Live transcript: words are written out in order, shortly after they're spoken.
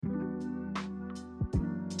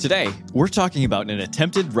Today, we're talking about an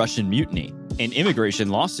attempted Russian mutiny, an immigration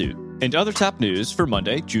lawsuit, and other top news for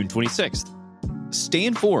Monday, June 26th. Stay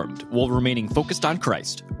informed while remaining focused on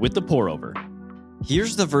Christ with the pour-over.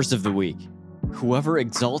 Here's the verse of the week. Whoever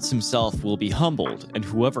exalts himself will be humbled, and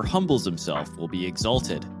whoever humbles himself will be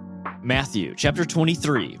exalted. Matthew chapter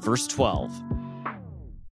 23, verse 12.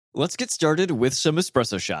 Let's get started with some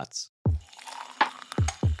espresso shots.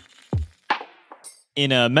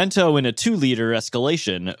 In a Mento in a 2-liter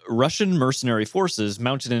escalation, Russian mercenary forces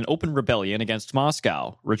mounted an open rebellion against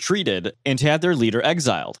Moscow, retreated, and had their leader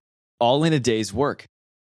exiled, all in a day's work.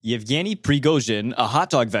 Yevgeny Prigozhin, a hot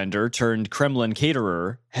dog vendor turned Kremlin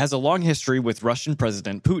caterer, has a long history with Russian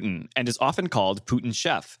President Putin and is often called Putin's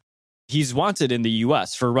chef. He's wanted in the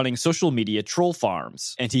US for running social media troll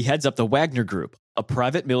farms, and he heads up the Wagner Group, a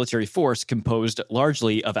private military force composed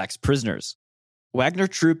largely of ex-prisoners. Wagner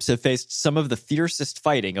troops have faced some of the fiercest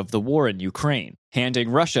fighting of the war in Ukraine, handing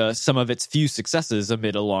Russia some of its few successes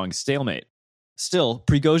amid a long stalemate. Still,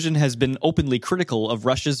 Prigozhin has been openly critical of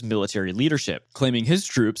Russia's military leadership, claiming his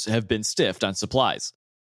troops have been stiffed on supplies.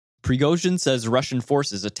 Prigozhin says Russian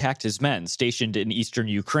forces attacked his men stationed in eastern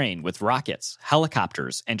Ukraine with rockets,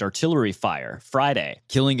 helicopters, and artillery fire Friday,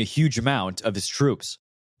 killing a huge amount of his troops.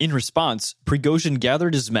 In response, Prigozhin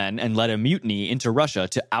gathered his men and led a mutiny into Russia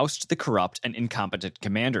to oust the corrupt and incompetent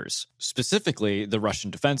commanders, specifically the Russian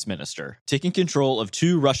defense minister, taking control of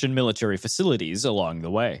 2 Russian military facilities along the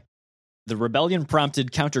way. The rebellion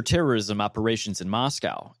prompted counterterrorism operations in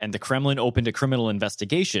Moscow, and the Kremlin opened a criminal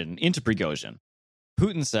investigation into Prigozhin.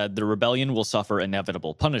 Putin said the rebellion will suffer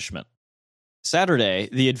inevitable punishment. Saturday,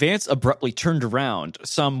 the advance abruptly turned around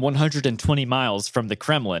some 120 miles from the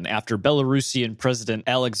Kremlin after Belarusian President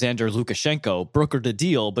Alexander Lukashenko brokered a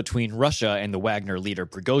deal between Russia and the Wagner leader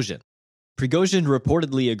Prigozhin. Prigozhin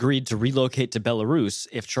reportedly agreed to relocate to Belarus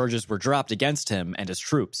if charges were dropped against him and his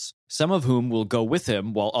troops, some of whom will go with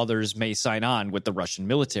him while others may sign on with the Russian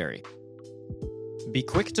military. Be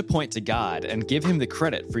quick to point to God and give him the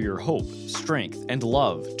credit for your hope, strength, and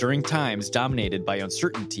love during times dominated by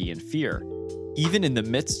uncertainty and fear. Even in the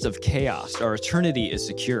midst of chaos, our eternity is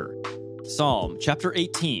secure. Psalm chapter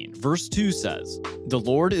 18, verse 2 says, "The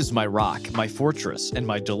Lord is my rock, my fortress, and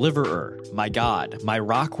my deliverer, my God, my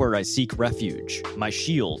rock where I seek refuge, my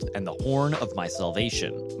shield and the horn of my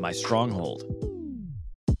salvation, my stronghold."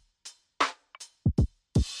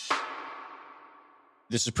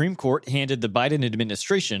 The Supreme Court handed the Biden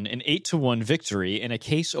administration an 8-1 victory in a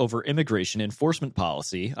case over immigration enforcement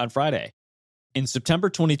policy on Friday. In September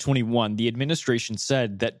 2021, the administration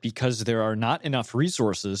said that because there are not enough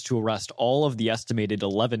resources to arrest all of the estimated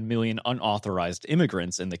 11 million unauthorized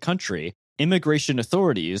immigrants in the country, immigration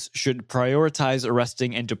authorities should prioritize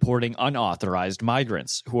arresting and deporting unauthorized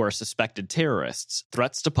migrants who are suspected terrorists,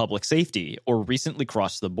 threats to public safety, or recently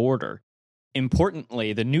crossed the border.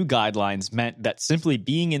 Importantly, the new guidelines meant that simply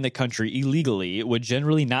being in the country illegally would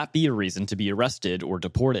generally not be a reason to be arrested or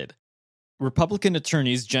deported. Republican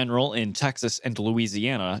attorneys general in Texas and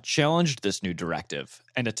Louisiana challenged this new directive,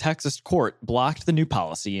 and a Texas court blocked the new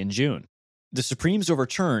policy in June. The Supremes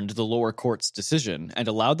overturned the lower court's decision and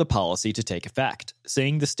allowed the policy to take effect,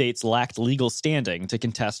 saying the states lacked legal standing to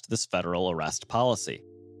contest this federal arrest policy.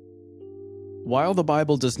 While the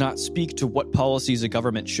Bible does not speak to what policies a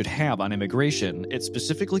government should have on immigration, it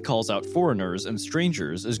specifically calls out foreigners and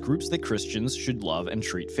strangers as groups that Christians should love and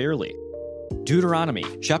treat fairly. Deuteronomy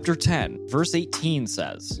chapter 10, verse 18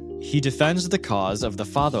 says, "He defends the cause of the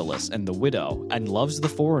fatherless and the widow, and loves the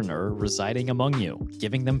foreigner residing among you,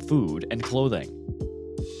 giving them food and clothing."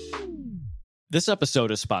 This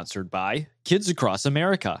episode is sponsored by Kids Across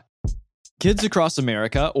America. Kids Across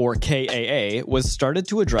America, or KAA, was started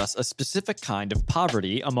to address a specific kind of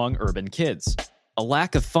poverty among urban kids. A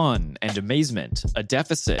lack of fun and amazement, a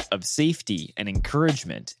deficit of safety and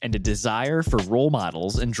encouragement, and a desire for role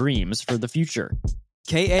models and dreams for the future.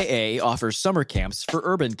 KAA offers summer camps for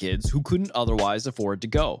urban kids who couldn't otherwise afford to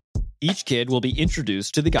go. Each kid will be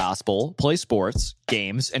introduced to the gospel, play sports,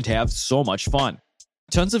 games, and have so much fun.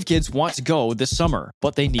 Tons of kids want to go this summer,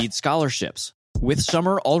 but they need scholarships. With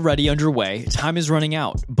summer already underway, time is running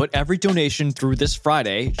out, but every donation through this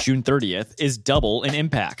Friday, June 30th, is double in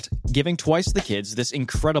impact, giving twice the kids this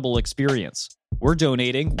incredible experience. We're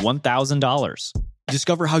donating $1,000.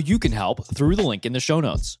 Discover how you can help through the link in the show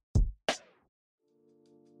notes.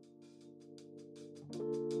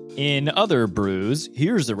 In other brews,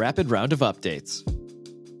 here's a rapid round of updates.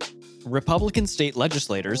 Republican state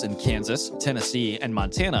legislators in Kansas, Tennessee, and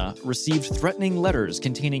Montana received threatening letters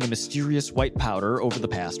containing a mysterious white powder over the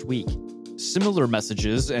past week. Similar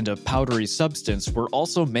messages and a powdery substance were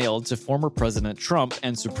also mailed to former President Trump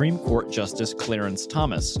and Supreme Court Justice Clarence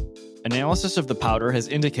Thomas. Analysis of the powder has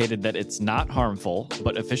indicated that it's not harmful,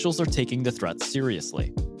 but officials are taking the threats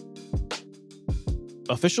seriously.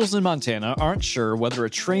 Officials in Montana aren't sure whether a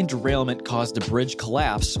train derailment caused a bridge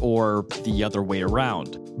collapse or the other way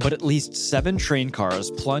around, but at least 7 train cars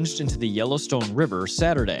plunged into the Yellowstone River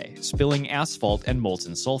Saturday, spilling asphalt and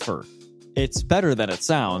molten sulfur. It's better than it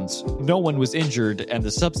sounds. No one was injured, and the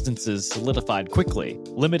substances solidified quickly,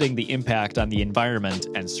 limiting the impact on the environment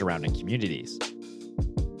and surrounding communities.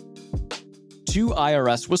 2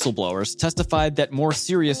 IRS whistleblowers testified that more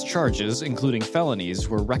serious charges, including felonies,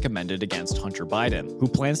 were recommended against Hunter Biden, who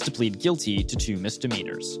plans to plead guilty to 2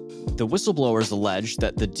 misdemeanors. The whistleblowers alleged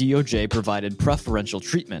that the DOJ provided preferential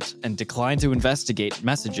treatment and declined to investigate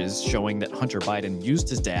messages showing that Hunter Biden used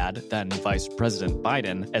his dad, then Vice President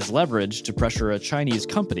Biden, as leverage to pressure a Chinese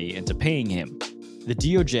company into paying him. The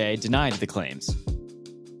DOJ denied the claims.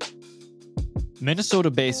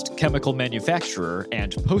 Minnesota-based chemical manufacturer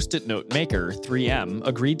and Post-it note maker 3M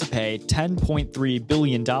agreed to pay $10.3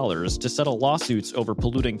 billion to settle lawsuits over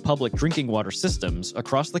polluting public drinking water systems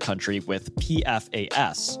across the country with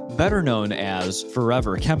PFAS, better known as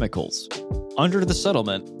Forever Chemicals. Under the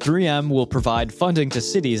settlement, 3M will provide funding to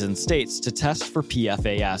cities and states to test for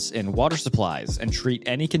PFAS in water supplies and treat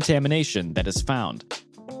any contamination that is found.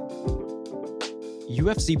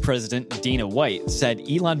 UFC President Dana White said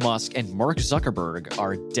Elon Musk and Mark Zuckerberg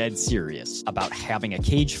are dead serious about having a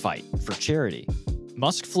cage fight for charity.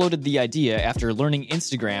 Musk floated the idea after learning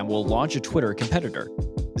Instagram will launch a Twitter competitor.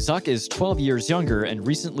 Zuck is 12 years younger and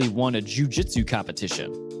recently won a jiu-jitsu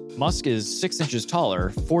competition. Musk is 6 inches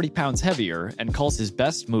taller, 40 pounds heavier, and calls his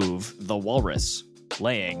best move the walrus,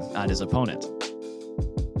 laying on his opponent.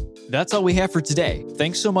 That's all we have for today.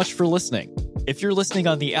 Thanks so much for listening. If you're listening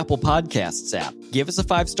on the Apple Podcasts app, give us a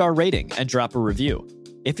 5-star rating and drop a review.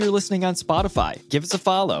 If you're listening on Spotify, give us a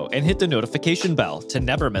follow and hit the notification bell to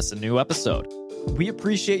never miss a new episode. We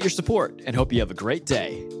appreciate your support and hope you have a great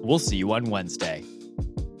day. We'll see you on Wednesday.